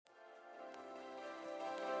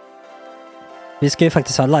Vi ska ju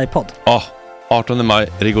faktiskt ha livepodd. Ja, 18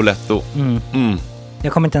 maj, Rigoletto.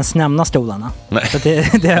 Jag kommer inte ens nämna stolarna. Nej. För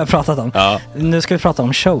det har jag pratat om. Ja. Nu ska vi prata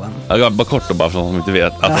om showen. Ja, bara kort då, bara för de som inte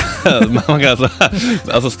vet. Man kan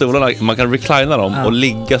alltså stolarna, man kan reclina dem och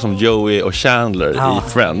ligga som Joey och Chandler i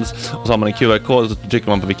Friends. Och så har man en QR-kod och så trycker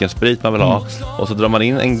man på vilken sprit man vill ha. Och så drar man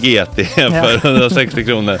in en GT för 160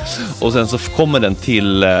 kronor. Och sen så kommer den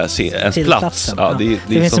till ens plats. Ja, det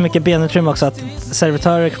finns så mycket benutrymme också att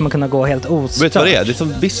servitörer kommer kunna gå helt ostört. Vet du vad det är? Det är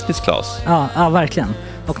som business class. Ja, verkligen.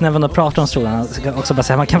 Och när man då pratar om stolarna så kan jag också bara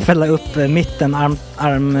säga att man kan fälla upp mitten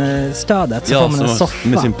armstödet så får man en soffa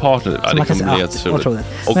med sin partner. Ja, det kommer bli helt otroligt.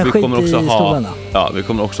 Och men vi kommer också stolarna. vi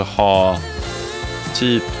kommer också ha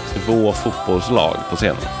typ 2 fotbollslag på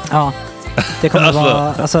scenen. Ja. Det kommer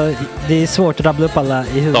vara, alltså det är svårt att rabbla upp alla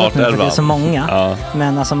i huvudet nu för det är så många. Ja.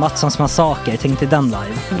 Men alltså Mattssons massaker, tänk till den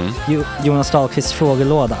live. Jonas Dahlqvists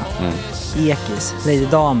frågelåda. Ekis, Lady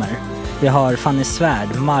Damer. Vi har Fanny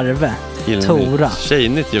Svärd, Marve, Tora.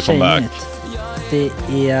 Tjejnytt gör comeback. Det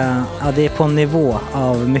är på en nivå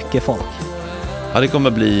av mycket folk. Ja, det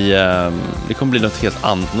kommer bli något helt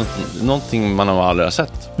annat. Någonting man har aldrig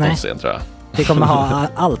sett på scen, tror jag. Vi kommer ha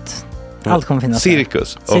allt. Allt kommer finnas.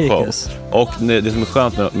 Cirkus. Och det som är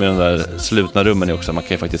skönt med de där slutna rummen är också att man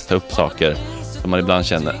kan ju faktiskt ta upp saker som man ibland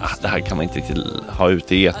känner det här kan man inte riktigt ha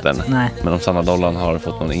ute i etern. Nej. Men om Sanna Dollan har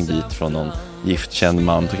fått någon invit från någon giftkänd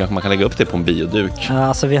man så kanske man kan lägga upp det på en bioduk. Ja,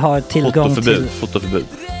 alltså vi har tillgång till fotoförbud.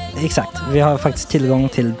 Exakt, vi har faktiskt tillgång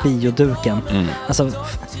till bioduken. Alltså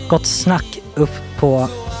gott snack upp på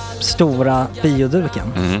stora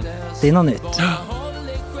bioduken. Det är något nytt.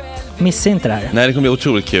 Missa inte det här. Nej, det kommer bli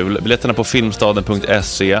otroligt kul. Biljetterna på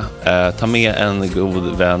filmstaden.se. Ta med en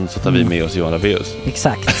god vän så tar vi med oss Johan Rabaeus.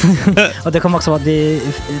 Exakt. Och det kommer också vara det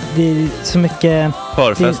är så mycket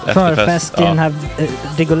förfest i den här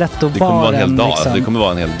Rigoletto-baren. Det kommer vara en hel dag. Liksom. Det kommer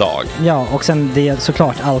vara en hel dag. Ja, och sen det är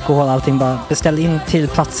såklart alkohol, allting. Bara beställ in till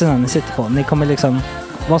platserna ni sitter på. Ni kommer liksom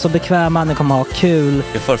vara så bekväma, ni kommer ha kul.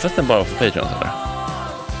 Är förfesten bara för Patreon eller?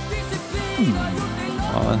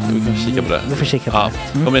 Ja, vi kan kika på det. Vi får kika på det.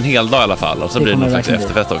 Det kommer en hel dag i alla fall. Och så blir det någon slags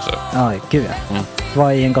efterfest också. Ja, gud ja.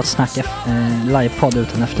 Vad är en gott snack livepodd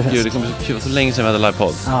utan efterfest? Gud, det kommer bli så länge sedan vi hade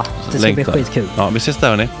livepodd. Ja, det ska bli skitkul. Ja, vi ses där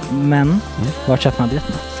hörni. Men, var köper man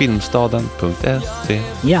biljetterna? Filmstaden.se.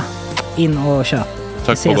 Ja, in och köp.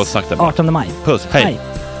 Tack på gott snack där. 18 maj. Puss, hej.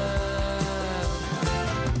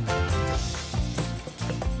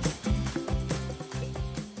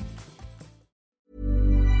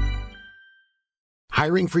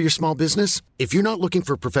 Hiring for your small business? If you're not looking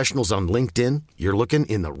for professionals on LinkedIn, you're looking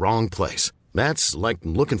in the wrong place. That's like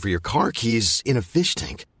looking for your car keys in a fish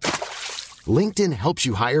tank. LinkedIn helps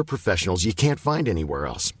you hire professionals you can't find anywhere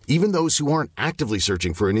else, even those who aren't actively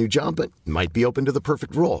searching for a new job but might be open to the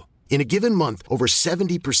perfect role. In a given month, over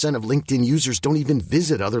 70% of LinkedIn users don't even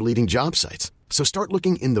visit other leading job sites. So start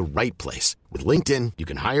looking in the right place. With LinkedIn, you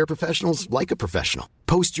can hire professionals like a professional.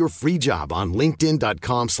 Post your free job on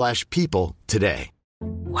linkedin.com/people today.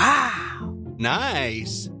 Wow.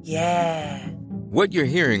 Nice. Yeah. What you're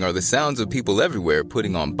hearing are the sounds of people everywhere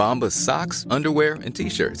putting on Bombas socks, underwear, and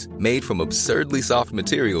T-shirts made from absurdly soft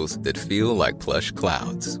materials that feel like plush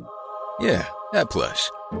clouds. Yeah, that plush.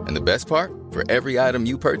 And the best part? For every item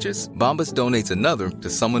you purchase, Bombas donates another to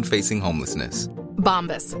someone facing homelessness.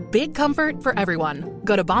 Bombas. Big comfort for everyone.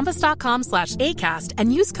 Go to bombas.com/ACAST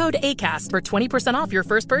and use code ACAST for 20% off your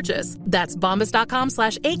first purchase. That's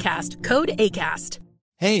bombas.com/ACAST. Code ACAST.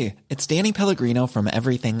 Hey, it's Danny Pellegrino from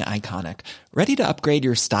Everything Iconic. Ready to upgrade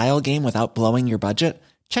your style game without blowing your budget?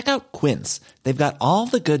 Check out Quince. They've got all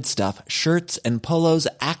the good stuff, shirts and polos,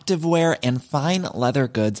 activewear, and fine leather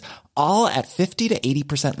goods, all at 50 to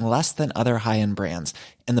 80% less than other high-end brands.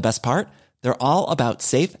 And the best part? They're all about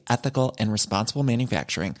safe, ethical, and responsible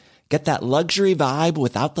manufacturing. Get that luxury vibe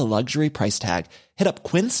without the luxury price tag. Hit up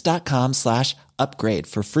quince.com/upgrade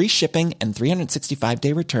for free shipping and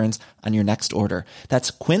 365-day returns on your next order.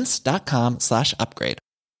 That's quince.com/upgrade.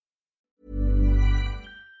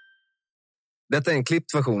 Detta är en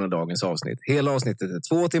klippt version av dagens avsnitt. Hela avsnittet är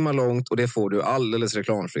 2 timmar långt och det får du alldeles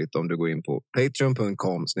reklamfritt om du går in på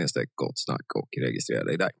patreon.com/gottsnack och registrerar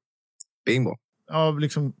dig där. Bingo! Ja,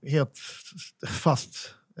 liksom helt fast.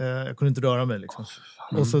 Jag kunde inte röra mig liksom.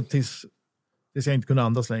 Och så tills jag inte kunde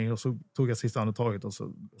andas längre och så tog jag sista andetaget och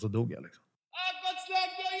så dog jag liksom.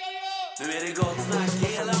 Nu är det gott snack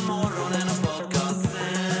hela morgonen och podcasten.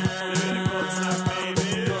 Nu är det gott snack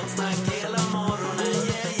baby. Gott snack hela morgonen,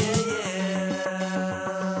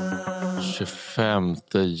 yeah. 25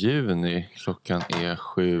 juni, klockan är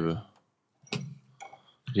 7.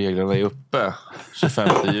 Reglerna är uppe. 25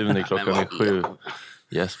 juni, klockan är 7.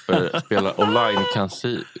 Jesper spelar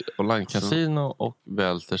Online-casino och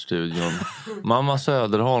Välter-studion. Mamma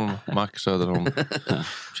Söderholm, Max Söderholm,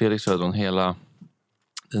 Fredrik Söderholm, hela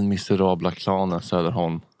den miserabla klanen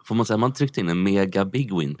Söderholm. Får man säga, man tryckte in en mega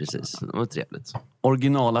big win precis. Det var trevligt.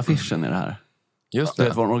 Originalaffischen är det här. Just det.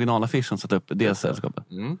 Det var en originalaffischen satt upp det sällskapet.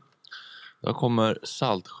 Då kommer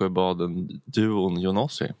Saltsjöbaden-duon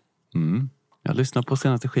Jonossi. Jag lyssnar på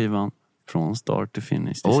senaste skivan från start till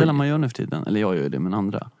finish. Det är sällan man gör nu för tiden. Eller jag gör det, men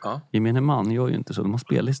andra. Ja. Gemene man gör ju inte så. De har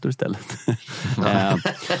spellistor istället.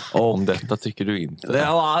 Och om detta tycker du inte?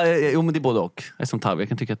 Jo, men det är både och. Som Tav, jag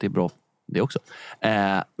kan tycka att det är bra det också.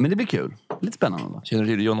 Men det blir kul. Lite spännande då. Känner du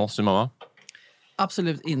till Jonossi, mamma?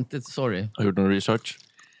 Absolut inte, sorry. Har du gjort någon research?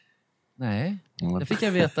 Nej, det fick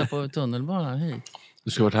jag veta på tunnelbanan hit.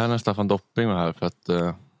 Du ska varit här när Staffan Dopping var här för att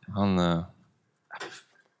han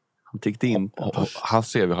tyckte inte...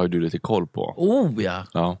 Hans CV har ju du lite koll på.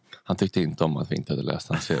 Ja, han tyckte inte om att vi inte hade läst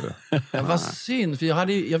hans CV. Vad synd, för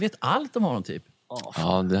jag vet allt om honom typ.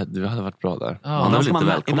 Ja, du hade varit bra där.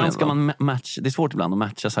 Ibland ska man matcha. Det är svårt ibland att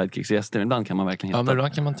matcha sidekicks och gäster. Ibland kan man verkligen hitta. Ja, men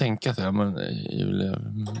ibland kan man tänka sig. Men Julia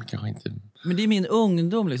kanske inte... Men det är min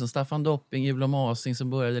ungdom liksom. Staffan Dopping, Julia Masing som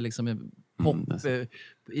började liksom med pop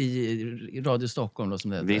i Radio Stockholm då,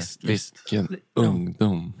 som det heter. Visst.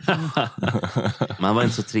 Ungdom. Man var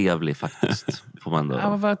inte så trevlig faktiskt. Får man då.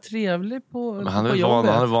 Han var trevlig på jobbet. Han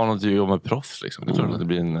är van att jobba med proffs liksom. Det är klart att det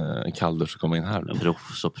blir en kalldusch som kommer in här.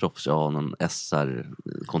 Proffs, ja, någon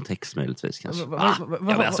SR-kontext möjligtvis kanske.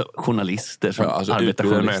 Alltså, journalister som arbetar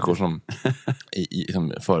med människor som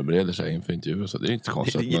förbereder sig inför intervjuer, så det är inte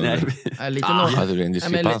konstigt. Lite nonchalant är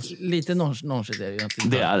det ju.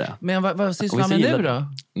 Det är det. Men vad sysslar man med nu då?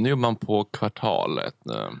 Nu jobbar man på Kvartalet.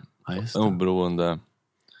 Oberoende.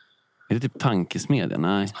 Är det typ tankesmedja?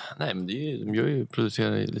 Nej, men de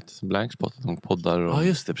producerar lite som Blankspot, de poddar och... Ja,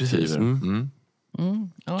 just det, precis.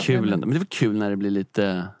 Kul ändå. Men det är väl kul när det blir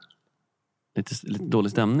lite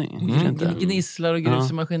dålig stämning. Gnisslar och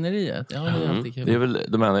grus i maskineriet. Ja, det är alltid kul. Det är väl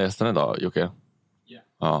de enda gästerna idag, Jocke?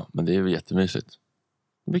 Ja, men det är väl jättemysigt.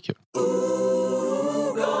 Det blir kul.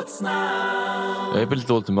 Jag är på lite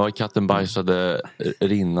dåligt humör. Katten bajsade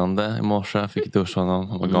rinnande i morse. Fick duscha honom.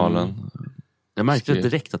 Han var galen. Jag märkte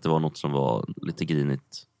direkt att det var något som var lite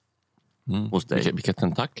grinigt hos dig. Vilka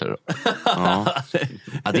tentakler då? Ja,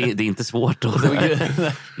 det är inte svårt att, det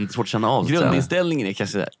är inte svårt att känna av. Grundinställningen är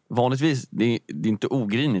kanske vanligtvis, det är inte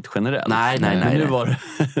ogrinigt generellt. Nej. Men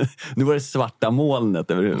nu var det svarta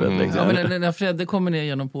molnet över huvudet. Liksom. Ja, men när Fredde kommer ner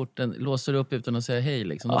genom porten, låser upp utan att säga hej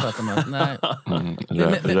liksom, då fattar man att nej.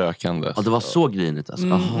 Rökande. Ja, det var så grinigt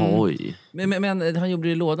alltså. Oj. Men han gjorde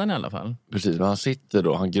det i lådan i alla fall. Precis, men han sitter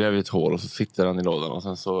då, han gräver ett hål och så sitter han i lådan och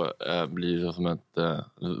sen så blir det som ett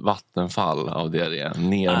vattenfall av det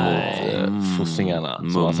ner mot fossingarna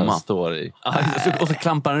som han sen står i. Och så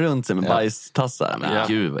klampar han runt sig med bajstassar. Men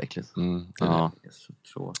gud, verkligen.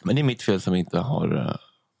 Men det är mitt fel som inte har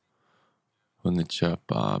hunnit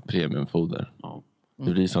köpa premiumfoder.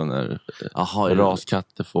 Det blir så när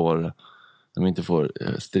raskatter får, de inte får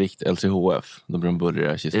strikt LCHF, då blir de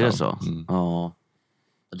burgare i kistan. Är det så? Ja.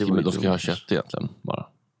 Då ska jag ha kött egentligen bara.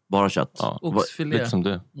 Bara kött? Ja. Oxfilé. Lite som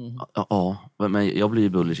du. Ja, men jag blir ju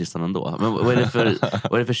bull i kistan ändå. Men vad är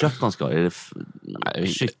det för kött man ska ha? Är det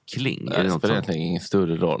kyckling? Det spelar egentligen ingen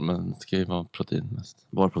större roll, men det ska ju vara protein mest.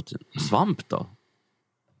 Bara protein. Svamp då?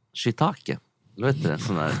 Shiitake? Vad heter det?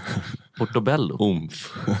 Sån här portobello?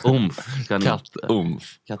 Omf.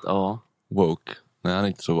 Katt-omf. Ja. Woke. Nej, han är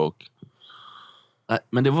inte så woke. Nej,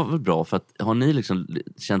 men det var väl bra, för att har ni liksom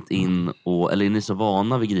känt in eller är ni så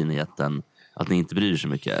vana vid grinigheten att ni inte bryr så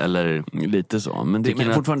mycket, eller lite så, men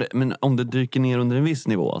men om det dyker ner under en viss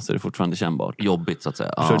nivå så är det fortfarande kännbart. Jobbigt så att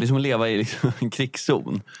säga. Så det är som att leva i liksom en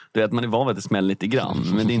krigszon. Du vet, man är van vid att det smäller lite grann,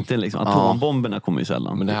 men det är inte liksom, atombomberna kommer ju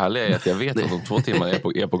sällan. Men det härliga är att jag vet att om 2 timmar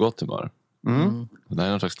är på gott humör. Det här är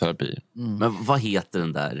någon slags terapi. Men vad heter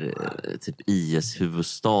den där typ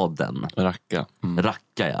IS-huvudstaden? Raqqa.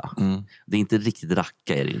 Raqqa, ja. Det är inte riktigt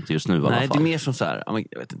Raqqa, är det inte just nu i alla fall. Nej, det är mer som så här, jag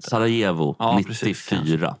vet inte. Sarajevo,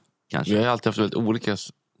 94 kanske. Vi har alltid haft väldigt olika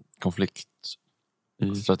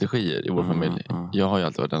konfliktstrategier i vår familj. Jag har ju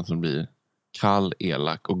alltid varit den som blir kall,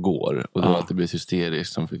 elak och går. Och då har alltid blivit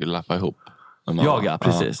hysterisk som fick lappa ihop.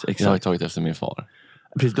 Precis. Exakt. Jag har tagit efter min far.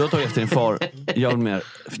 Precis, du har tagit efter din far.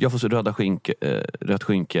 Jag får så rött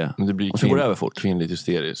skynke. Men det blir och så går det över fort. Kvinnligt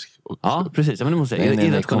hysterisk. Ja, precis. Men det måste jag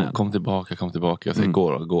säga. Nej, kom tillbaka. Jag säger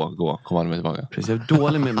gå. Kom aldrig med tillbaka. Precis, jag är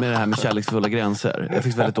dålig med det här med kärleksfulla gränser. Jag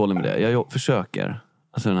fick väldigt dålig med det. Jag försöker.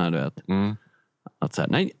 Alltså den här, du vet. Att så här,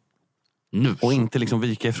 nej. Nu. Och inte liksom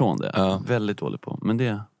vika ifrån det. Väldigt dålig på. Men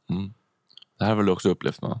det... Det här har väl du också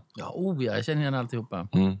upplevt, va? Ja, jag känner igen alltihopa.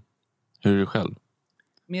 Hur är du själv?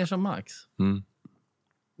 Mer som Max.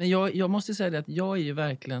 Men jag måste säga det att jag är ju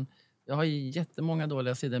verkligen... Jag har ju jättemånga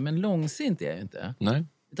dåliga sidor, men långsint är jag inte. Nej.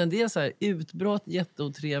 Utan det är så här, utbrott,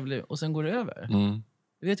 jätteotrevlig och sen går det över.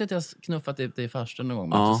 Jag vet att jag har knuffat ut det i farstun någon gång.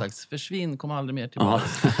 Men jag sagt, försvinn, kom aldrig mer tillbaka.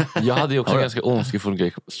 Jag hade ju också en ganska ondskefull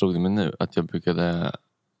grej, slog det mig nu. Att jag brukade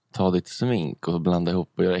ta ditt smink och blanda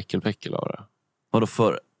ihop och göra äckelpäckel av det. Vadå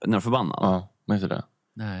för, när du förbannad? Ja, men inte det.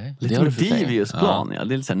 Nej. Lite Divius plan, ja.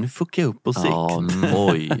 Det är lite såhär, nu fuckar jag upp på sikt.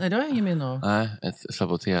 Oj. Nej, det har jag ingen minne av. Nej, jag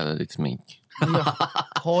saboterade ditt smink. Men jag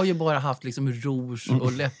har ju bara haft liksom rouge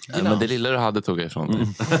och läppglans. Men det lilla du hade tog jag ifrån dig.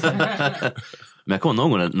 Men jag kom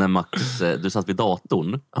någon gång när Max, du satt vid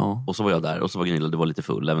datorn och så var jag där och så var Gunilla, du var lite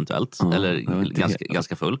full eventuellt. Eller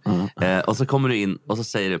ganska full. Och så kommer du in och så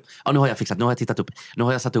säger du, nu har jag fixat, nu har jag tittat upp, nu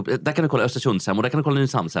har jag satt upp, där kan du kolla Östersundshem och där kan du kolla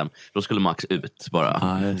Nynäshamnshem. Då skulle Max ut bara.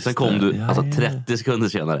 Sen kom du, alltså 30 sekunder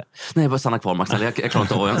senare. Nej, bara stanna kvar Max, jag klarar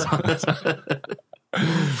inte av ensam.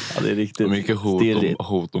 Ja, det är riktigt. Mycket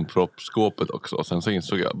hot om proppskåpet också. Och sen så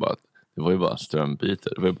insåg jag bara att det var ju bara strömbyte.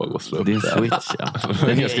 Det var ju bara att gå och slå upp. Det är en switch, ja.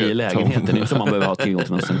 Den är i lägenheten. Det är inte som man behöver ha tillgång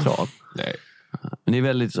till någon central. Nej. Men det är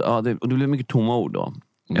väldigt, och det blir mycket tomma ord då.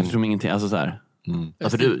 Eftersom ingenting, alltså så här. Ja,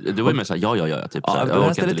 för du var ju med såhär, ja, typ ja, såhär. Det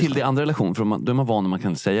här ställer till det i andra relation. För då är man van när man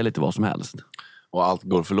kan säga lite vad som helst. Och allt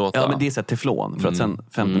går förlåta. Ja, men det är såhär teflon. För att sen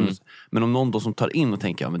 15 minuter. Men om någon då som tar in och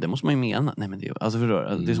tänker, ja men det måste man ju mena. Nej men det, alltså förstår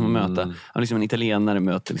du? Det är som att möta, liksom en italienare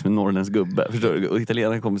möter liksom en norrländsk gubbe. Förstår du? Och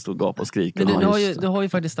italienaren kommer stå och gapa och skrika. Men du har ju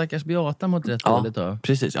faktiskt stackars Beata mot rätt dåligt då.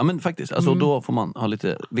 Precis, ja men faktiskt. Alltså då får man ha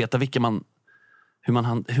lite, veta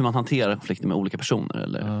hur man hanterar konflikter med olika personer.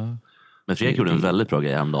 Eller? Ja. Men Fredrik gjorde en väldigt bra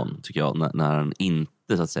grej häromdagen, tycker jag. När han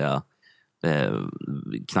inte, så att säga,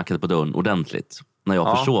 knackade på dörren ordentligt. När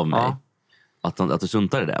jag försov mig. Att du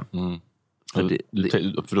suntade det.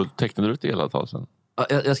 För då tecknade du ut det hela taget.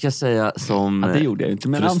 Jag ska säga som... Ja, det gjorde jag inte.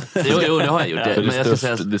 Men jo, det har jag gjort. Men jag ska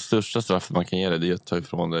säga... Det största straffet man kan ge dig, det är att ta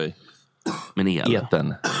ifrån dig men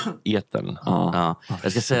Eten. Ja.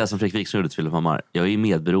 Jag ska säga som Fredrik Wikström gjorde till Filip Hammar. Jag är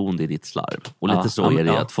medberoende i ditt slarv. Och lite så är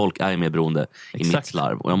det att folk är medberoende i mitt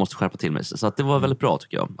slarv. Och jag måste skärpa till mig. Så att det var väldigt bra,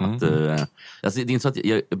 tycker jag. Att, alltså, det är inte så att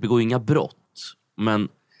jag begår inga brott. Men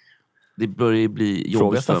det börjar bli jobbigt.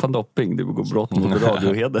 Fråga Staffan Dopping, du begår brott mot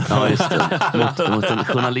radioheden. Ja, just det. Mot den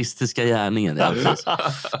journalistiska gärningen. Ja,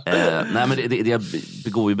 nej, men jag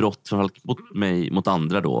begår ju brott framförallt mot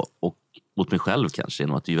andra då. Och mot mig själv kanske,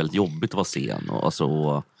 genom att det är väldigt jobbigt att vara sen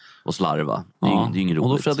och slarva. Det är ingen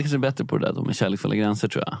roligt. Och då Fredrik är bättre på det där, med kärleksfulla gränser,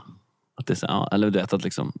 tror jag. Att det är så, eller du vet, att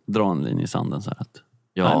liksom dra en linje i sanden så här att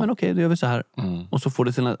nej men okej, då gör vi så här. Och så får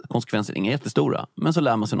det sina konsekvenser, inga jättestora, men så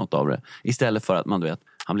lär man sig något av det. Istället för att man vet,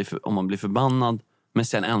 om man blir förbannad men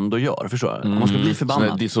sen ändå gör, förstår du? Om man ska bli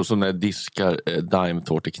förbannad. Det är så när jag diskar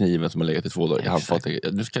Daim-tårtekniven som har legat i 2 dagar i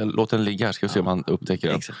handfatet. Du ska låta den ligga här, ska vi se om han upptäcker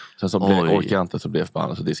den. Sen så orkar jag inte, så blir jag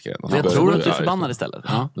förbannad, så diskar jag den. Jag tror att du är förbannad istället.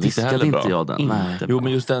 Diskade inte jag den? Jo,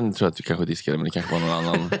 men just den tror jag att du kanske diskade, men det kanske var någon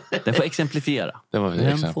annan. Den får exemplifiera. Den var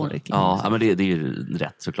exempel. Ja, men det är ju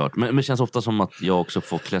rätt såklart. Men det känns ofta som att jag också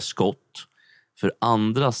får klä skott för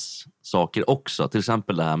andras saker också. Till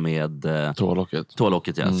exempel det här med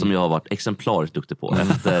toalocket, ja, som jag har varit exemplariskt duktig på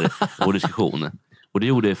efter vår diskussion. Och det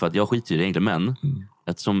gjorde jag för att jag skiter i det egentligen, men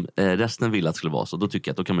eftersom resten vill att det skulle vara så, då tycker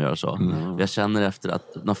jag att då kan man göra så. Jag känner efter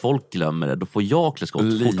att när folk glömmer det, då får jag klä skott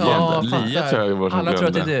fortfarande. Lia tror jag var som alla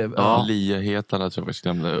glömde. Tror att det är det. Ja. Lia Hetarna tror jag faktiskt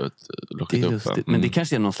glömde lockat upp den. Men det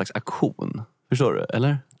kanske är någon slags aktion. Förstår du,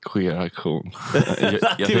 eller? Queer-aktion.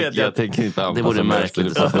 jag tänker inte anpassa det vore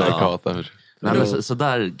märkligt. Nej, men så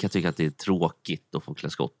där kan jag tycka att det är tråkigt att få klä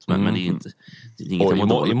skott. Men det är inte... Det är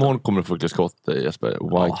inget imorgon kommer du få klä skott, Jesper.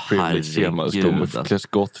 White privilege. Du kommer få klä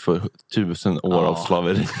skott för 1000 år av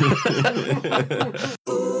slaveri.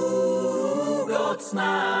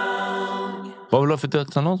 Vad vill du ha för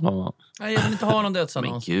dödsannons, mamma? Nej, jag vill inte ha någon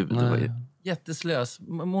dödsannons. Men gud, det var ju... Jätteslös.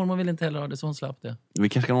 Mormor vill inte heller ha det, så hon slapp det. Vi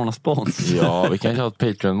kanske kan ordna spons. Ja, vi kan ha ett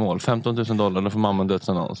Patreon-mål. $15,000, då får mamma en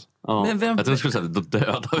dödsannons. Ja. Men jag tror du skulle säga att då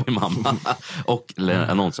dödar vi mamma. Och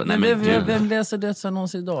annonser. Nej, men vem läser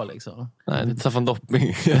dödsannonser idag liksom? Nej, Staffan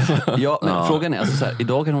Dopping. Ja, men frågan är alltså så här,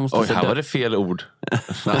 idag kan hon måste här var det fel ord.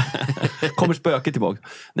 Kommer spöket tillbaka.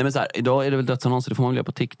 Nej, men så här, idag är det väl dödsannonser, det får man väl göra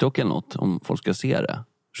på TikTok eller något om folk ska se det.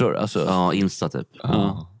 Sure, alltså. Ja, Insta typ.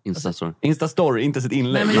 Insta-story, inte sitt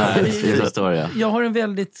inlägg. Jag har en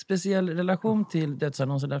väldigt speciell relation till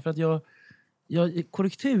dödsannonser därför att jag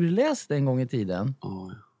korrekturläste en gång i tiden.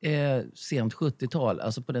 Sent 70-tal,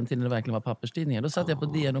 alltså på den tiden det verkligen var papperstidningar. Då satt jag på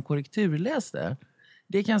DN och korrekturläste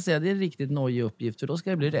Det kan jag säga, det är en riktigt nojig uppgift, för då ska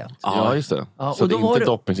det bli rätt. Ja, just det. Ja, så att inte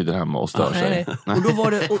Dopping sitter hemma och stör sig. Nej. Och, då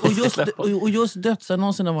var det, och just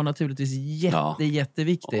dödsannonserna var naturligtvis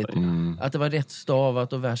jätteviktigt. Att det var rätt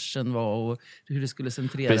stavat och versen var och hur det skulle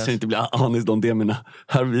centreras. Det ska inte bli Anis Don Demina.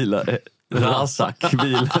 Här vilar Razak,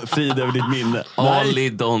 frid över ditt minne. Ali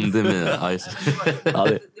Don Demina.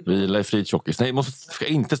 Vila i frid, tjockis. Nej, ska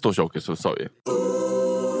inte stå tjockis, så sa vi.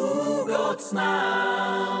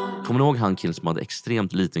 Kommer du ihåg han killen som hade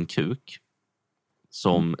extremt liten kuk?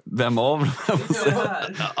 Som... Vem av dem?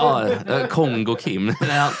 Kongo-Kim.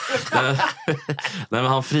 Nej, men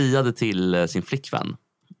han friade till sin flickvän.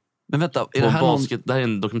 Men vänta, är det här det här är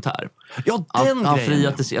en dokumentär. Ja, den han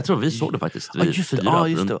friade till, jag tror vi såg det faktiskt.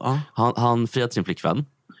 Han friade till sin flickvän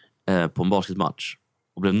på en basketmatch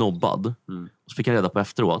och blev nobbad. Och så fick han reda på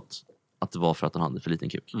efteråt att det var för att han hade för liten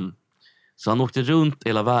kuk. Så han åkte runt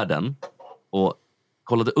hela världen och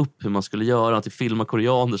kollade upp hur man skulle göra, till filma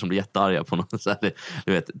koreaner som blev jättearga på något så här,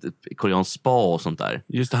 du vet, koreansk spa och sånt där.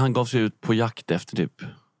 Just det, han gav sig ut på jakt efter typ.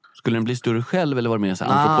 Skulle den bli större själv eller var det mer så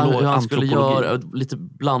här han skulle göra lite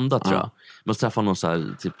blandat tror jag. Man träffade någon så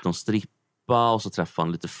här, typ någon strippa och så träffade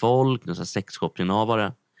han lite folk, någon så här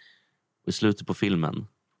sexshopinnehavare. Och i slutet på filmen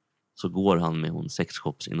så går han med hon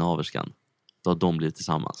sexshopsinnehaverskan. Då har de blivit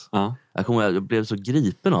tillsammans. Jag blev så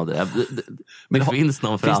gripen av det. Men finns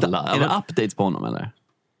någon för alla. Är det updates på honom eller?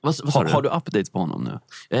 Vad sa du? Har du updates på honom nu?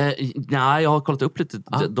 Nej, jag har kollat upp lite.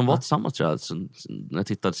 De var tillsammans tror jag. Så, när jag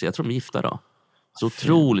tittade, jag tror de är gifta då. Så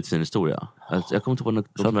otroligt fin historia. Jag kommer inte på något.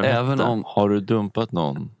 Så även om har du dumpat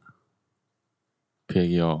någon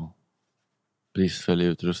PGA bristfällig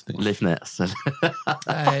utrustning? Leif Näs eller?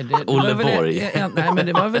 Nej, Olle Borg. Nej, men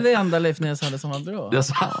det var väl det enda Leif Näs hade som var bra.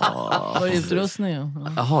 Var utrustningen.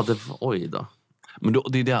 Jaha, oj då. Men då,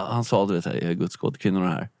 det är det han sa, du vet, här, Guds gåd, kvinnorna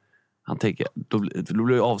här. Han tänker, då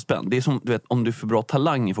blir du avspänd. Det är som, du vet, om du är för bra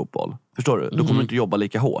talang i fotboll. Förstår du? Då kommer du inte jobba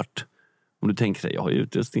lika hårt. Om du tänker sig, jag har ju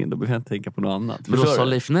utrustningen, då behöver jag inte tänka på något annat. Men då sa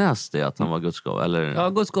Leif Näs det, att han var Guds gåva, eller? Ja,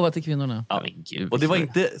 Guds gåva till kvinnorna. Ja, men gud. Och det var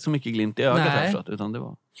inte så mycket glimt i ögat efteråt, utan det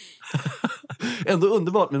var... ändå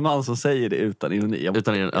underbart med en man som säger det utan ironi. Jag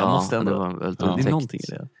måste ändå... Det är någonting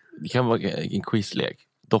i det. Det kan vara en quizlek.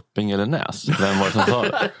 Dopping eller Näs? Vem var det som sa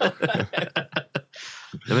det?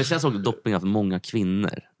 Ja, men det känns som Dopping för många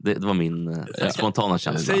kvinnor. Det var min spontana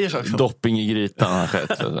känsla. Dopping i grytan har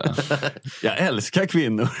skett. Jag älskar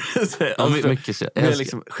kvinnor. Mycket så.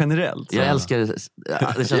 Liksom, generellt. Jag älskar det. Det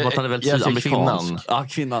känns som att han är väldigt sydamerikansk.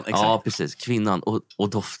 Kvinnan, exakt. Ja, precis. Kvinnan och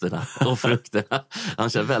dofterna och frukterna. Han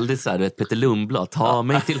känner väldigt så här, du vet, Peter Lundblad. Ta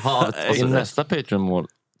mig till havet. I nästa Patreon-mål,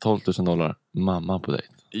 $12,000. Mamma på dejt.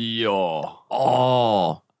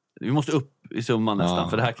 Ja. Vi måste upp i summan nästan,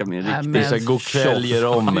 för det här kan bli riktigt... Det är så här, god kväll, ger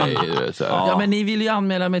om mig. Ja, men ni vill ju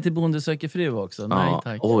anmäla mig till Bonde söker fru också. Nej,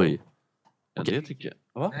 tack. Oj. Ja, det tycker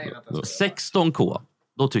jag. Va? 16K.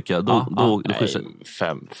 Då tycker jag...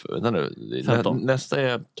 Nästa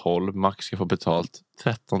är 12. Max ska få betalt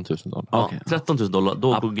 $13,000. Okay. $13,000.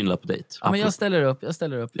 Då går Gunilla på dejt. Ja, men jag ställer upp.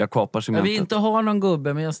 Jag kapar segmentet. Jag vill inte ha någon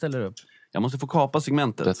gubbe, men jag ställer upp. Jag måste få kapa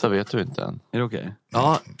segmentet. Detta vet du inte än. Är det okej?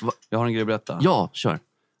 Ja. Jag har en grej att berätta. Ja, kör.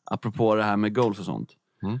 Apropå det här med goals och sånt.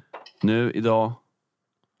 Nu, idag,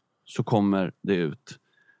 så kommer det ut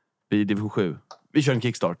i division 7. Vi kör en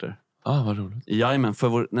Kickstarter. Vad roligt. Jajamän, för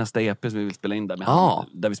vår nästa EP som vi vill spela in där med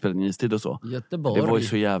där vi spelade in istid och så. Göteborg. Det var ju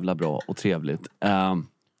så jävla bra och trevligt.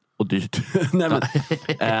 Och dyrt.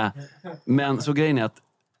 Men så grejen är att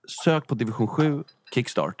sök på division 7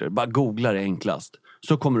 Kickstarter. Bara googla det enklast.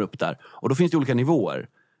 Så kommer det upp där. Och då finns det olika nivåer.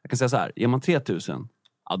 Jag kan säga så här, ger man 3,000,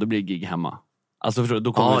 då blir det gig hemma. Alltså förstår du,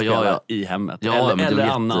 då kommer du spela i hemmet. Eller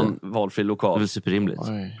annan valfri lokal. Det är superrimligt.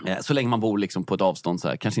 Så länge man bor liksom på ett avstånd så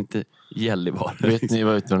här. Kanske inte Gällivare. Vet ni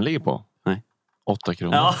vad de ligger på? Nej. 8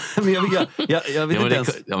 kronor. Ja, men jag vet inte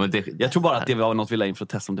ens. Jag tror bara att det var något vi la in för att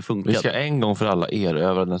testa om det funkar. Vi ska en gång för alla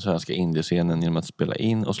erövra den svenska indiescenen genom att spela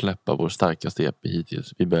in och släppa vår starkaste EP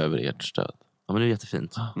hittills. Vi behöver ert stöd. Ja, men det är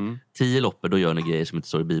jättefint. 10 loppor, då gör ni grejer som inte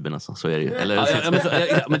står i Bibeln. Alltså. Så är det ju.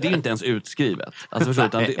 Eller, men det är inte ens utskrivet. Alltså, förstår,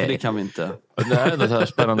 utan det kan vi inte. Det här är en här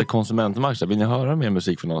spännande konsumentmarknad. Vill ni höra mer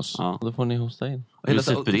musik från oss? Då får ni hosta in. Det är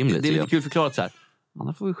superrimligt. Det är lite kul förklarat så här.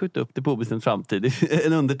 Annars får vi skjuta upp det på obestämd framtid.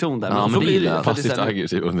 En underton där. Ja, men det är det. Passivt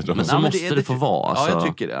aggressiv underton. Men så måste det få vara. Alltså. Ja, jag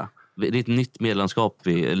tycker det. Det är ett nytt medlemskap,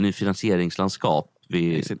 eller nytt finansieringslandskap.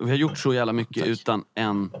 Vi har gjort så jävla mycket utan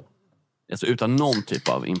någon typ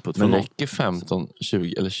av input. Men räcker 15,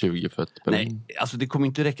 20 eller 20 för att... Nej, alltså det kommer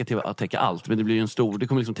inte räcka till att täcka allt. Men det blir ju det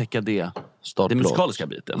kommer liksom täcka det musikaliska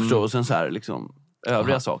biten. Och sen så här liksom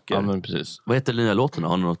övriga saker. Ja, men precis. Vad heter den nya låten?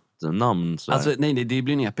 Har ni något namn? Alltså nej, det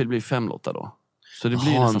blir en EP, det blir 5 låtar då. Så det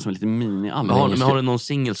blir nästan som en liten mini-album. Men har du någon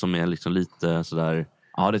singel som är liksom lite sådär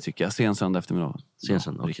Ja, det tycker jag. Sen söndag eftermiddag. Okay.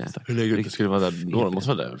 Hur länge skulle vara där då? Det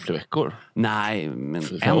måste vara där flera veckor. Nej, men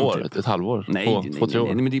ett halvår? Nej, 2-3 år?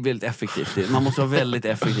 Nej, men det är väldigt effektivt. Man måste vara väldigt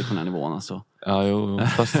effektiv på den här nivån. Alltså. Ja, jo,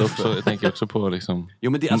 fast också, jag tänker också på liksom...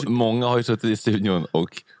 Jo, men det, alltså, många har ju suttit i studion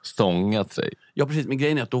och stångat sig. Ja, precis. Men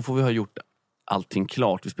grejen är att då får vi ha gjort allting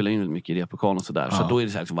klart. Vi spelar in väldigt mycket i replokalen och sådär. Så då är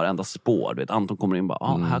det så här liksom varenda spår. Du vet, Anton kommer in och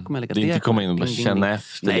bara, här kommer jag lägga det. Det är inte komma in och bara känna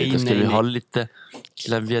efter lite. Ska vi ha lite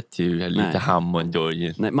klaviatur, lite Hammond?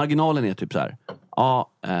 Nej, marginalen är typ så här.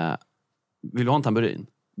 Vill du ha en tamburin?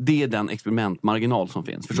 Det är den experimentmarginal som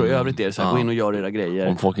finns. Förstår i övrigt är det så här, gå in och gör era grejer.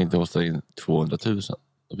 Om folk inte hostar in 200 000.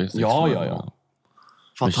 Ja.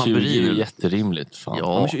 Fan, tamburin är jätterimligt. Fan.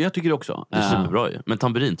 Ja, men jag tycker det också. Det är superbra ju. Men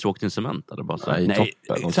tamburin, tråkigt instrument eller bara så här. Nej,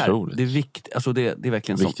 toppen, det är viktigt. Alltså det är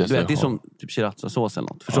verkligen som, du vet, det är som typ sriracha-sås eller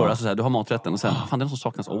något. Förstår du? Alltså så här, du har maträtten och sen fan det är något som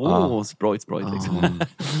saknas. Sprite liksom.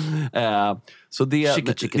 Så det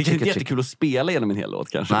är jättekul att spela genom en hel låt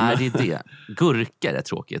kanske. Nej, det är det. Gurka är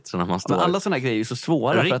tråkigt så när man står. Men alla såna här grejer är så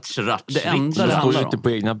svåra för att det enda det står ju inte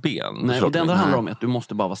på egna ben. Nej, och det enda det handlar om är att du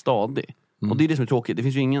måste bara vara stadig. Och det är det som är tråkigt. Det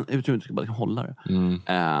finns ju ingen utrymme att du ska bara hålla det.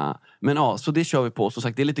 Men ja, så det kör vi på. Så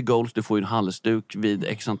sagt, det är lite goals. Du får ju en halsduk vid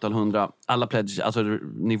x antal 100. Alla pledges, alltså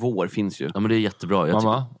nivåer finns ju. Ja, men det är jättebra.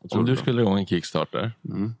 Mamma, om du skulle igång en Kickstarter,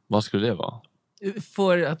 vad skulle det vara?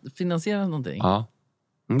 För att finansiera någonting? Ja.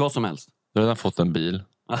 Vad som helst. Du har redan fått en bil.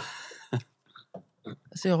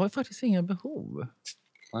 Så jag har ju faktiskt inga behov.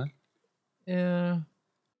 Nej.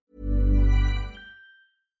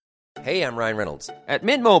 Hey, I'm Ryan Reynolds. At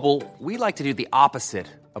Mint Mobile, we like to do the opposite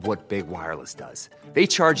of what Big Wireless does. They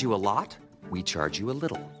charge you a lot, we charge you a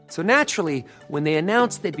little. So naturally, when they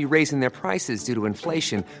announced they'd be raising their prices due to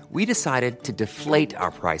inflation, we decided to deflate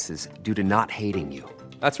our prices due to not hating you.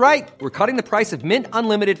 That's right. We're cutting the price of Mint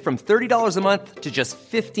Unlimited from $30 a month to just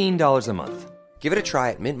 $15 a month. Give it a try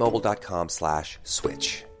at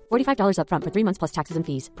mintmobile.com/switch. $45 up front for 3 months plus taxes and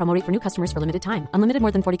fees. Promo rate for new customers for limited time. Unlimited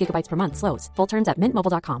more than 40 gigabytes per month. Slows full terms at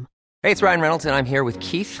mintmobile.com. Hey, it's Ryan Reynolds, and I'm here with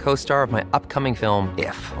Keith, co-star of my upcoming film,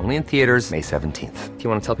 If, only in theaters May 17th. Do you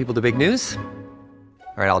want to tell people the big news?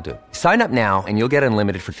 All right, I'll do it. Sign up now and you'll get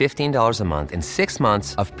unlimited for $15 a month and 6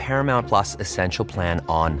 months of Paramount Plus Essential Plan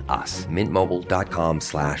on us.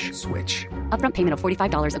 mintmobile.com/switch. Upfront payment of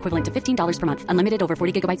 $45 equivalent to $15 per month. Unlimited over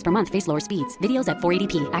 40 gigabytes per month. Face lower speeds. Videos at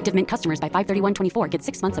 480p. Active Mint customers by 531.24 get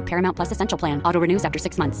 6 months of Paramount Plus Essential Plan. Auto renews after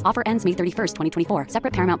 6 months. Offer ends May 31st, 2024.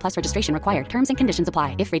 Separate Paramount Plus registration required. Terms and conditions apply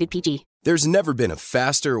if rated PG. There's never been a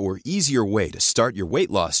faster or easier way to start your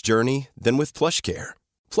weight loss journey than with PlushCare.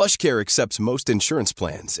 PlushCare accepts most insurance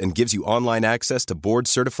plans and gives you online access to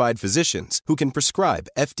board-certified physicians who can prescribe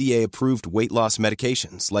FDA-approved weight loss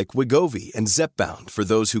medications like Wegovy and Zepbound for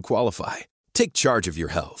those who qualify. Take charge of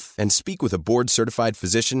your health and speak with a board-certified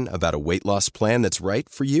physician about a weight loss plan that's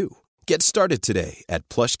right for you. Get started today at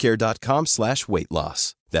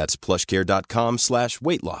plushcare.com/weightloss. That's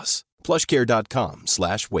plushcare.com/weightloss.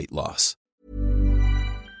 plushcare.com/weightloss.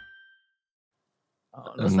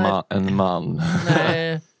 En man.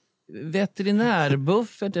 Nej,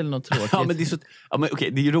 veterinärbuffert eller något tråkigt. Ja, men det är så,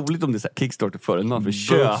 okej, det är ju roligt om det är så här Kickstarter för en man för att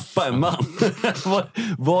köpa en man.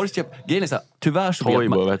 var köp? Grejen är så här, tyvärr så vet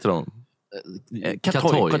man. Vad heter de?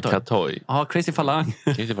 Katoy. Ja, Crazy Falang.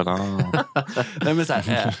 Nej, men så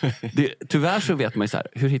här, tyvärr så vet man ju så här,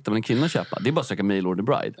 hur hittar man en kvinna att köpa? Det är bara att söka mail order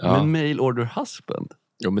bride. Ja. Men mail order husband.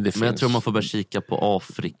 Jo, men jag tror man får börja kika på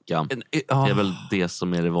Afrika. Det är väl det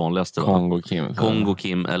som är det vanligaste. Kongo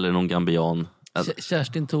Kim eller någon gambian.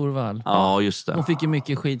 Kerstin Thorvall. Ja, just det. Hon fick ju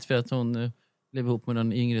mycket skit för att hon blev ihop med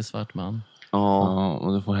en yngre svart man. Ja,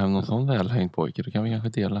 och du får hem någon sån välhängd pojke. Då kan vi kanske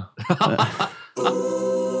dela.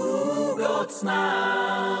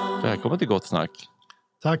 Välkommen till Gott Snack.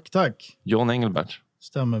 Tack. John Engelbert.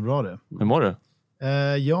 Stämmer bra det. Hur mår du?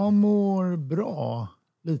 Jag mår bra.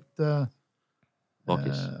 Lite...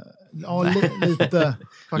 Bakis? Ja, lite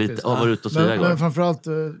faktiskt. Lite, var ute och svira igår. Men framförallt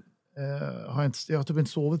har jag typ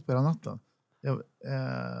inte sovit på hela natten.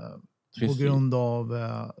 På grund av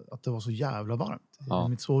att det var så jävla varmt i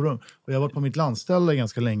mitt sovrum. Och jag har varit på mitt landställe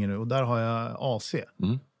ganska länge nu och där har jag AC.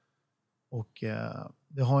 Mm. Och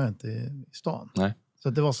det har jag inte i stan. Nej. Så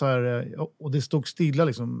att det var så här, och det stod stilla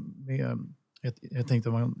liksom. Jag tänkte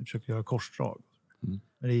att man försöker göra korsdrag.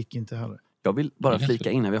 Men det gick inte heller. Jag vill bara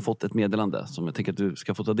flika in här. Vi har fått ett meddelande som jag tänker att du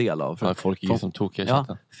ska få ta del av. Ja, folk är som tokiga i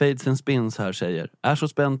chatten. Fades and Spins här säger: är så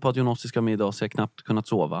spänd på att Jonossi ska med idag så jag knappt kunnat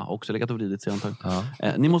sova. Också legat och vridit sig antagligen.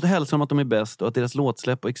 Ni måste hälsa dem att de är bäst och att deras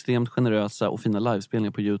låtsläpp och extremt generösa och fina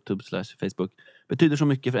livespelningar på YouTube/Facebook betyder så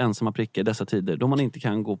mycket för ensamma prickar i dessa tider då man inte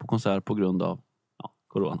kan gå på konsert på grund av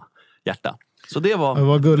corona. Hjärta. Så det var... Det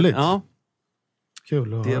var gulligt. Ja.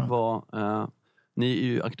 Kul att det höra. var... Ni är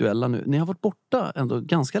ju aktuella nu. Ni har varit borta ändå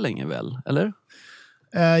ganska länge väl, eller?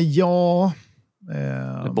 Ja.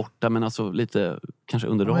 Borta, men alltså lite kanske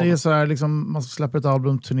under ramen. Det är så här, liksom, man släpper ett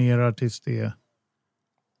album, turnerar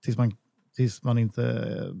tills man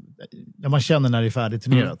inte... man känner när det är färdigt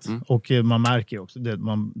turnerat. Och man märker också det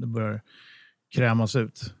börjar krämas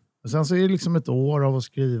ut. Och sen så är det liksom ett år av att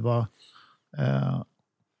skriva.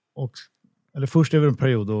 Eller först är det en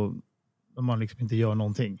period då man liksom inte gör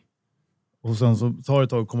någonting. Och sen så tar det ett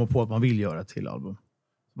tag att komma på att man vill göra ett till album.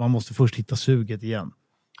 Man måste först hitta suget igen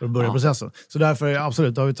för att börja processen. Så därför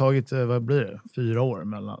absolut, har vi tagit, vad blir det? 4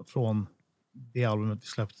 år från det albumet vi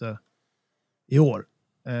släppte i år.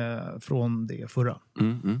 Från det förra.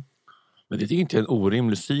 Men det är inte en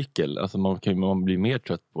orimlig cykel. Alltså man blir mer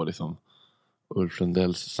trött på liksom Ulf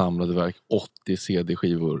Lundells samlade verk, 80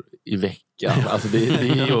 CD-skivor i veckan. Alltså det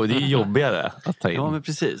är jobbigare att ta in. Ja, men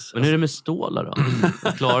precis. Men hur är det med stålar då?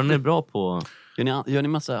 Klarar ni bra på... Gör ni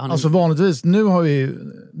massa... Alltså vanligtvis,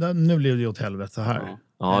 nu blev det åt helvete här.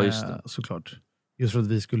 Ja, just det. Såklart. Just för att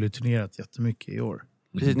vi skulle turnerat jättemycket i år.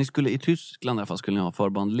 Precis, ni skulle i Tyskland i alla fall skulle ni ha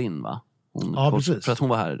förband Linn, va? Precis. För att hon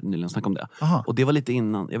var här nyligen och snackade om det. Aha. Och det var lite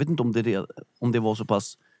innan, jag vet inte om det var så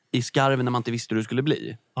pass i skarven när man inte visste hur det skulle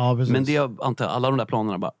bli. Ja, precis. Men det antar jag, alla de där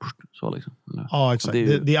planerna bara så liksom. Ja, exakt.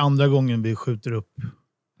 Det är andra gången vi skjuter upp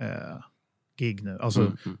gig nu.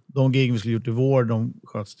 Alltså de gig vi skulle gjort i vår, de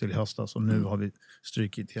sköts till i höstas och nu har vi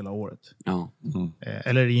strykit hela året. Ja.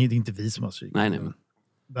 Eller det är inte vi som har strykit. Nej, men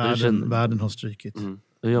världen har strykit.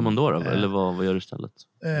 Hur gör man då? Eller vad gör du istället?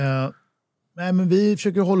 Nej, men vi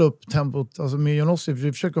försöker hålla upp tempot. Alltså med Jonossi,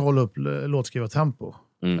 vi försöker hålla upp låtskriva tempo.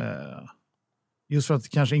 Just för att det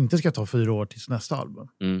kanske inte ska ta 4 år tills nästa album.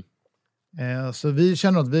 Så vi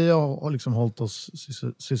känner att vi har liksom hållit oss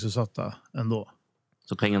sysselsatta ändå.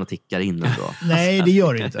 Så pengarna tickar in ändå? Nej, det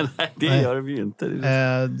gör det inte. Nej, det gör vi ju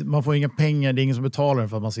inte. Man får inga pengar, det är ingen som betalar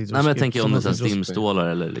för att man sitter och... Nej, men jag tänker om det är stimstålar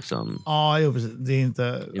eller liksom... Ja, jo, precis. Det är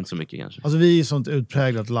inte så mycket kanske. Alltså vi är sånt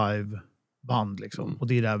utpräglat liveband liksom. Och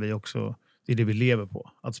det är där vi också... Det är det vi lever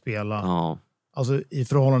på. Att spela. Ja. Alltså i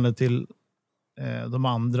förhållande till de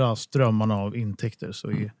andra strömmarna av intäkter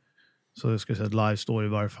så ska jag säga att live står i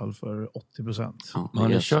varje fall för 80%. Ja, har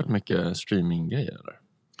ni kört mycket streaminggrejer eller?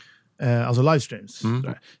 Alltså livestreams.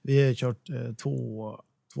 Vi har kört 2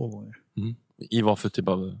 gånger. I vad för typ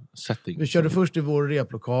av setting? Vi körde först i vår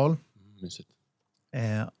replokal. Mysigt.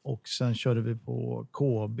 Och sen körde vi på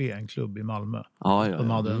KB, en klubb i Malmö. Ja. De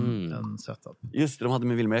hade en setup. Just det, de hade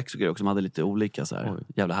med Wilmer X och grejer också. De hade lite olika så här.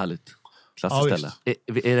 Jävla härligt. Klassiskt ställe.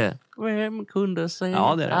 Är det? Vem kunde säga?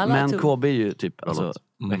 Ja, det är det. Men KB är ju typ alltså,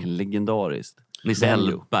 verkligen legendariskt. Nisse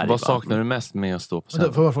Hellberg. Vad saknar du mest med att stå på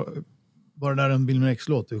scen? Var det där en Wilmer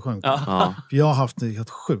X-låt du sjöng på? Ja. För jag har haft det helt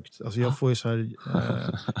sjukt. Alltså jag får ju så här...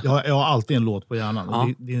 jag har alltid en låt på hjärnan.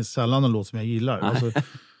 Ja. Det är sällan en låt som jag gillar. Alltså,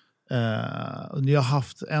 jag har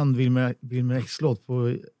haft en Wilmer X-låt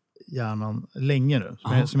på hjärnan länge nu.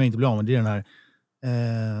 Som jag inte blir av med. Det är den här...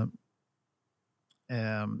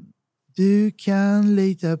 du kan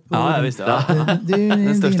lita på visst,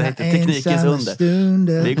 den största hitten, teknikens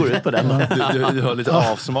under. Det går ut på den. Du har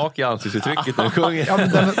lite avsmak i ansiktsuttrycket när du sjunger. Ja,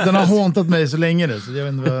 den har håntat mig så länge nu så jag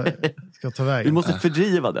vet inte vad jag ska ta vägen. Vi måste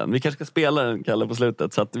fördriva den. Vi kanske ska spela den, Kalle, på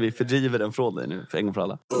slutet så att vi fördriver den från dig nu för en gång för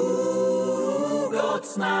alla.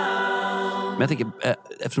 Men jag tänker,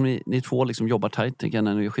 eftersom ni två liksom jobbar tajt, tänker jag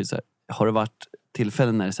när ni gör skit så här, har det varit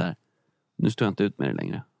tillfällen när det är så här, nu står jag inte ut med det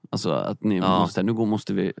längre? Alltså att ni måste, nu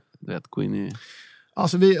måste vi gå in i...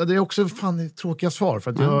 Alltså det är också fan tråkiga svar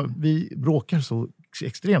för att vi bråkar så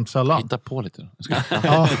extremt sällan. Hitta på lite.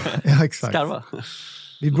 ja, exakt. Skarva.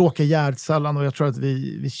 Vi bråkar jävligt sällan och jag tror att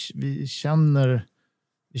vi känner...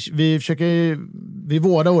 Vi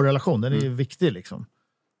vårdar vår relation, den är viktig liksom.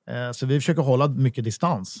 Så vi försöker hålla mycket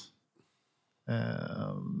distans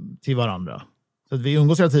till varandra. Så att vi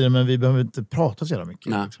umgås hela tiden men vi behöver inte prata så jävla mycket.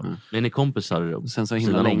 Nej. Liksom. Men ni kompisar sen så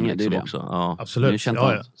himla länge, det är det också. Ja. Absolut. Sen det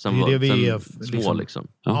är det vi är små liksom.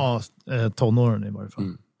 Ja, tonåren i varje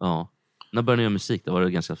fall. Ja. När började ni göra musik? Det var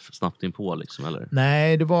det ganska snabbt in på liksom, eller?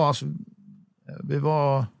 Nej, det var alltså... Vi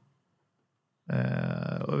var...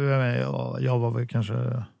 jag var väl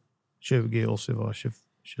kanske 20 och så var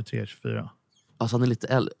 23, 24. Alltså han är lite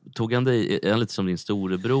äldre. Tog han dig, är han lite som din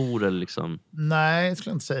storebror eller liksom? Nej, det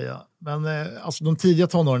skulle jag inte säga. Men alltså de tidiga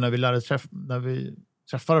tonåren när vi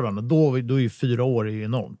träffade varandra, då är ju 4 år är ju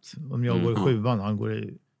enormt. Om jag går i 7:an, han går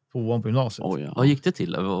i 2:an på gymnasiet. Vad gick det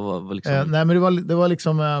till? Vad liksom... nej, men det var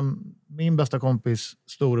liksom min bästa kompis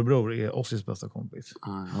storebror är Ossis bästa kompis.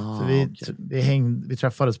 Så vi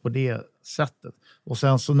träffades på det sättet. Och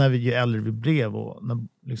sen så när vi äldre vi blev och när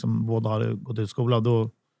liksom båda hade gått ut skolan,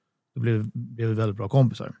 då blev vi väldigt bra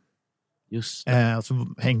kompisar. Just det.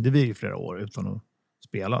 Så hängde vi i flera år utan att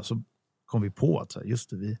spela. Så kom vi på att just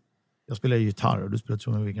det, jag spelar gitarr och du spelar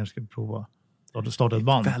trummor, vi kanske ska prova starta ett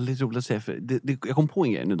band. Väldigt roligt att se. För jag kom på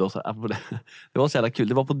en grej nu då. Så det var så jävla kul.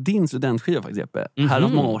 Det var på din studentskiva faktiskt, Jeppe. Här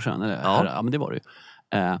många år sedan. Eller, ja, men det var det ju.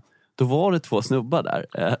 Då var det 2 snubbar där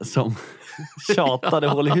som tjatade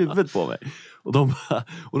hål i huvudet på mig.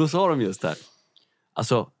 Och då sa de just här.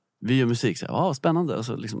 Alltså, vi gör musik. Så här, spännande. Och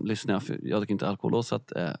så liksom lyssnade jag. För jag dricker inte alkohol då. Så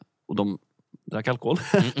att, och de drack alkohol.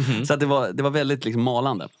 Så att det var väldigt liksom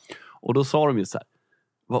malande. Och då sa de just så här.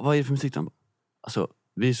 Vad är det för musik? Alltså,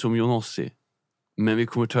 vi är som Jonossi. Men vi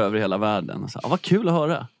kommer ta över hela världen. Så, vad kul att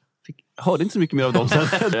höra. Hörde inte så mycket mer av dem sen.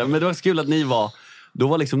 Men det var så kul att ni var... Då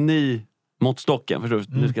var liksom ni måttstocken. Förstår du?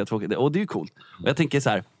 Nu ska jag tråka. Och det är ju coolt. Och jag tänker så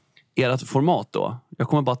här... Ert format då. Jag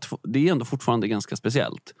kommer bara... Det är ändå fortfarande ganska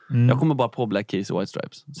speciellt. Jag kommer bara på Black Keys och White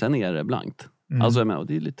Stripes. Sen är det blankt. Alltså jag menar, och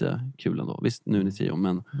det är lite kul ändå. Visst, nu är ni 10.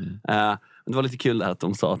 Men det var lite kul att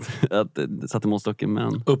de sa att satte måttstocken.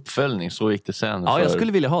 Men... Uppföljning, så gick det sen. Ja, jag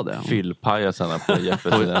skulle vilja ha det. Fyllpajasarna på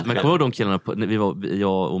Jeppes. Men kommer du ihåg de killarna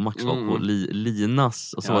jag och Max var på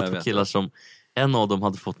Linas. Och så var det 2 killar som... En av dem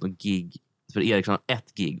hade fått någon gig. För Eriksson hade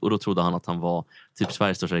 1 gig. Och då trodde han att han var typ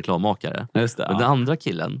Sveriges största reklammakare. Just det, men den andra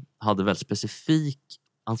killen hade väldigt specifik...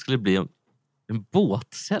 Han skulle bli en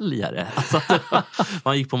båtsäljare. Alltså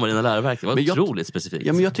man gick på Marina läroverket. Det var otroligt specifikt.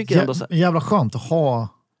 Ja, men jag tycker ändå så... Jävla skönt att ha...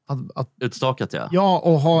 Utstakat, ja. Ja,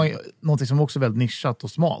 och ha något som också är väldigt nischat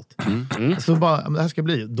och smalt. Så bara, det här ska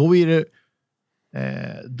bli... Då är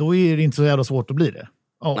det inte så jävla svårt att bli det.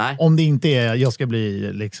 Om det inte är, jag ska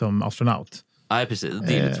bli liksom astronaut. Nej, precis.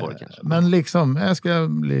 Det är lite svårt kanske. Men liksom, jag ska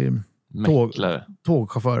bli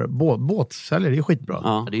tågchaufför. Båtsäljare, det är skitbra.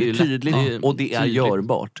 Ja, det är tydligt och det är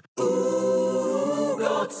görbart.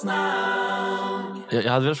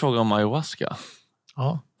 Jag hade väl fråga om ayahuasca.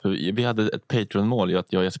 Ja. För vi hade ett Patreon-mål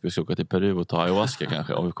att jag och Jesper ska åka till Peru och ta ayahuasca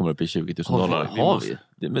kanske. Om vi kommer upp i $20,000. Har vi?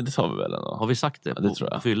 Men det sa vi väl ändå. Har vi sagt det? Det tror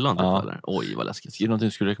jag. Fyllan typ, eller? Oj, vad läskigt. Är det någonting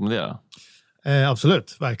du skulle rekommendera?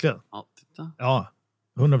 Absolut, verkligen. Ja, titta. Ja,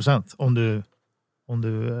 100%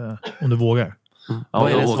 om du vågar.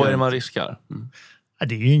 Vad är det man riskar?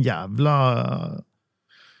 Det är ju en jävla...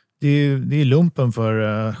 Det är lumpen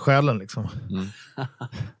för själen liksom.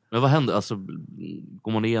 Men vad händer? Alltså,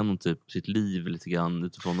 går man igenom typ sitt liv lite grann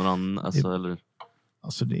utifrån någon annan? Alltså, eller?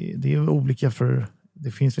 Alltså det är olika för...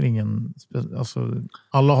 Det finns väl ingen... Alltså,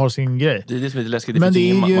 alla har sin grej. Det är det som är lite läskigt. Man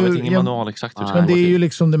vet ingen manual exakt hur det men det är ju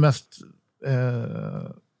liksom det mest...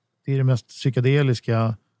 det är det mest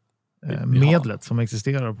psykedeliska medlet som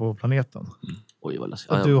existerar på planeten. Oj, vad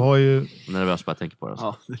läskigt. Att du har ju... Nervös bara jag tänker på det. Alltså.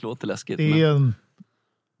 Ja, det låter läskigt.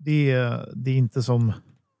 Det är inte som...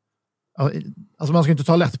 Alltså man ska inte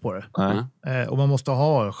ta lätt på det. Och man måste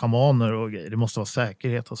ha schamaner och grejer. Det måste vara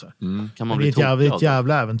säkerhet och så. Kan man det är ett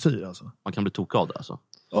jävla äventyr alltså. Man kan bli tokig av det alltså.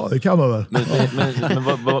 Ja, det kan man väl. Men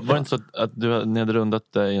var det inte så att du hade rundat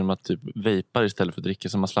det genom att typ vejpar istället för att dricka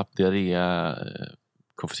så man slapp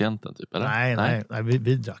diarré-koefficienten typ, eller? Nej,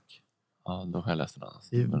 vi drack. Ja, då har jag läst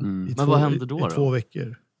det. Men vad hände då? I 2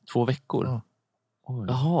 veckor. 2 veckor? Ja.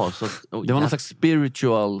 Jaha, så det var någon slags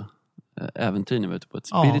spiritual äventyr ni var ute på. Ett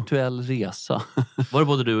spirituell resa. Var det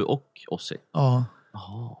både du och Ossi? Ja.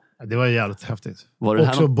 Jaha. Det var jävligt häftigt. Var det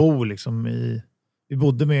också bo liksom i... Vi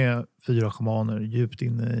bodde med 4 schamaner djupt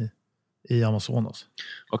inne i Amazonas.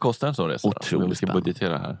 Vad kostar en sån resa? Otroligt vi ska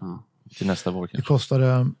budgetera här. Till nästa vår kanske. Det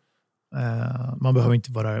kostade... man behöver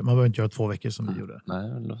inte vara där. Man behöver inte göra 2 veckor som vi gjorde. Nej,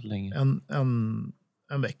 det låter länge.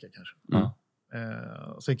 En vecka kanske.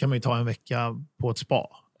 Sen kan man ju ta en vecka på ett spa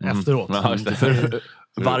efteråt. För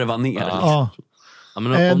varva ner. Ja.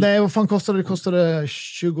 Nej, vad fan kostade det? Det kostade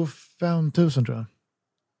 25 000 tror jag.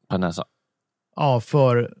 Per näsa? Ja,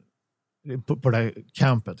 på det här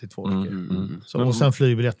campet i 2 veckor. Och sen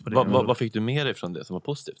flygbiljett på det. Vad fick du med dig från det som var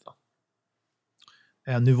positivt då?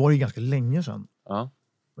 Nu var det ganska länge sedan. Ja.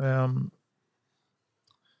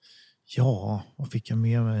 Vad fick jag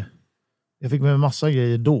med mig? Jag fick med mig massa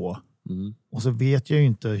grejer då. Och så vet jag ju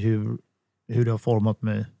inte hur det har format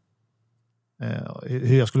mig.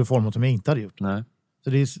 Hur jag skulle format om jag inte hade gjort det. Nej. Så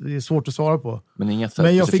det är svårt att svara på. Men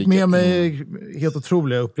jag fick med mig helt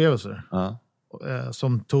otroliga upplevelser.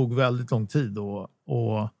 Som tog väldigt lång tid att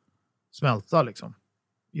smälta liksom.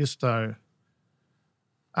 Just där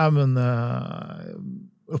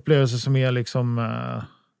upplevelser som är liksom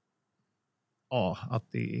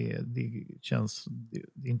att det känns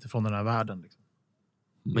det är inte från den här världen liksom.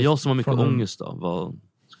 Men jag som har mycket ångest då, vad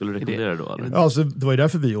skulle du rekommendera då? Eller? Ja, alltså, det var ju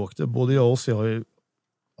därför vi åkte. Både jag och Ossi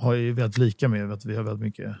har ju väldigt lika med att vi har väldigt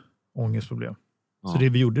mycket ångestproblem. Så det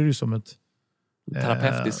vi gjorde det ju som ett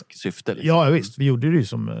terapeutisk syfte. Liksom. Ja, visst. Vi gjorde det ju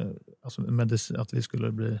som att vi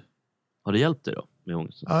skulle bli Har det hjälpt dig då med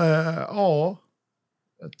ångesten? Ja,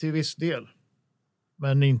 till viss del.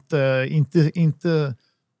 Men inte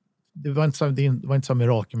det var inte så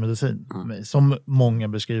mirakelmedicin för mig, som många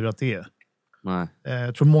beskriver att det är. Nej.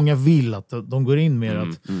 Jag tror många vill att de går in med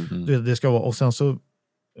att det ska vara, och sen så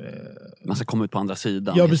man ska komma ut på andra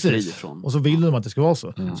sidan. Ja, precis. Och så vill de att det ska vara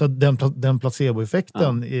så. Så att den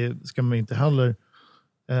placeboeffekten ska man inte heller...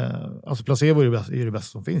 alltså placebo är det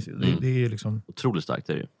bästa som finns. Det är liksom... Otroligt starkt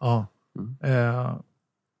är det ju. Ja.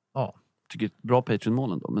 Ja. Tycker ett bra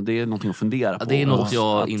Patreon-mål ändå, men det är någonting att fundera på. Det är något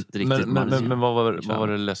jag inte riktigt... Men vad var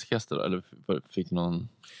det läskigaste då? Eller fick du någon...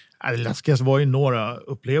 Det läskigaste var ju några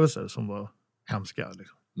upplevelser som var hemska.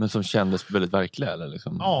 Liksom. Men som kändes väldigt verkliga? Eller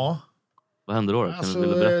liksom? Ja. Vad hände då? Vill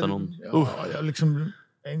du berätta någon?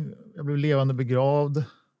 Jag blev levande begravd.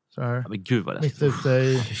 Så här. Men gud vad mitt ute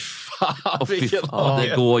i...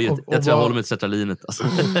 det går ju. Jag tror jag håller med sertralinet. Alltså.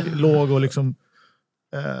 Låg och liksom...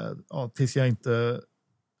 tills jag inte...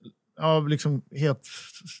 liksom helt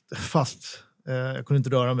fast. Jag kunde inte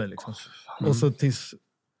röra mig liksom. Och så tills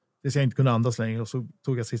jag inte kunde andas längre, och så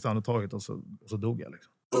tog jag sista andetaget och så dog jag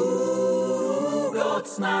liksom.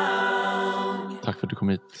 Tack för att du kom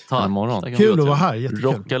hit den här morgonen. Kul att vara här, jättekul.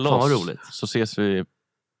 Rocka loss. Roligt. Så ses vi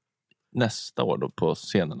nästa år då på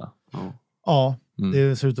scenerna. Ja,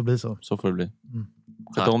 det ser ut att bli så. Så får det bli.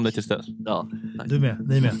 Sköt om dig tills dess. Ja, du med,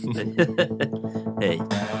 ni med. Hej.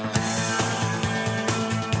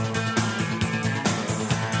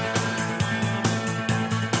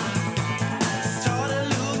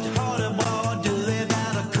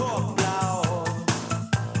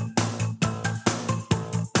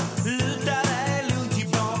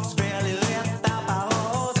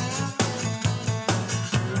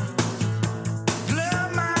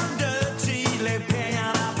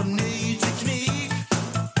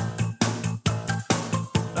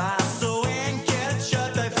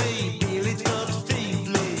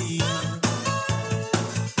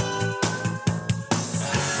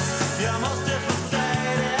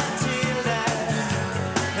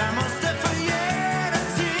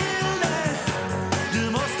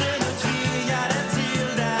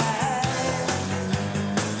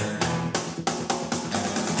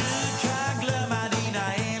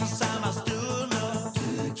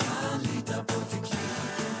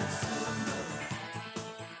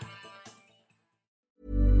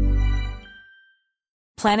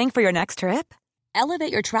 Planning for your next trip?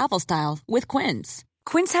 Elevate your travel style with Quince.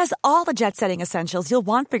 Quince has all the jet-setting essentials you'll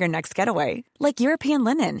want for your next getaway, like European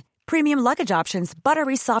linen, premium luggage options,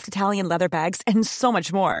 buttery soft Italian leather bags, and so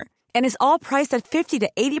much more. And is all priced at 50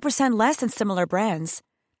 to 80% less than similar brands.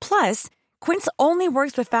 Plus, Quince only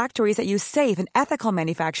works with factories that use safe and ethical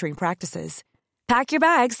manufacturing practices. Pack your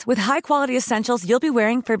bags with high-quality essentials you'll be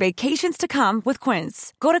wearing for vacations to come with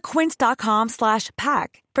Quince. Go to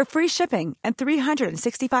quince.com/pack for free shipping and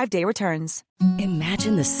 365-day returns.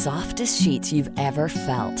 Imagine the softest sheets you've ever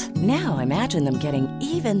felt. Now imagine them getting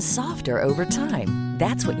even softer over time.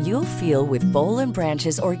 That's what you'll feel with Boll &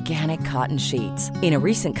 Branch's organic cotton sheets. In a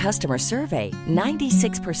recent customer survey,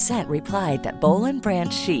 96% replied that Boll &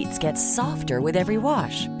 Branch sheets get softer with every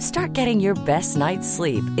wash. Start getting your best night's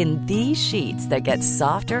sleep in these sheets that get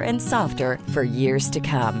softer and softer for years to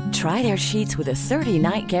come. Try their sheets with a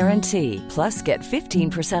 30-night guarantee. Plus, get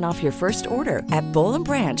 15% off your first order at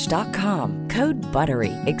bollandbranch.com. Code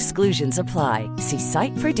BUTTERY. Exclusions apply. See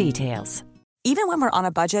site for details. Even when we're on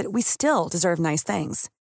a budget, we still deserve nice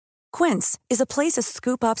things. Quince is a place to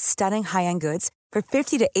scoop up stunning high-end goods for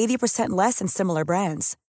 50 to 80% less than similar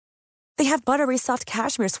brands. They have buttery soft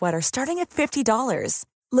cashmere sweaters starting at $50,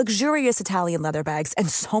 luxurious Italian leather bags,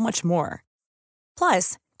 and so much more.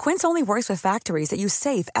 Plus, Quince only works with factories that use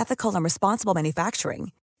safe, ethical, and responsible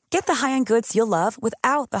manufacturing. Get the high-end goods you'll love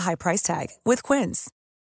without the high price tag with Quince.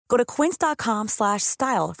 Go to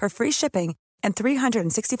quince.com/style for free shipping and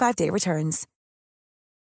 365-day returns.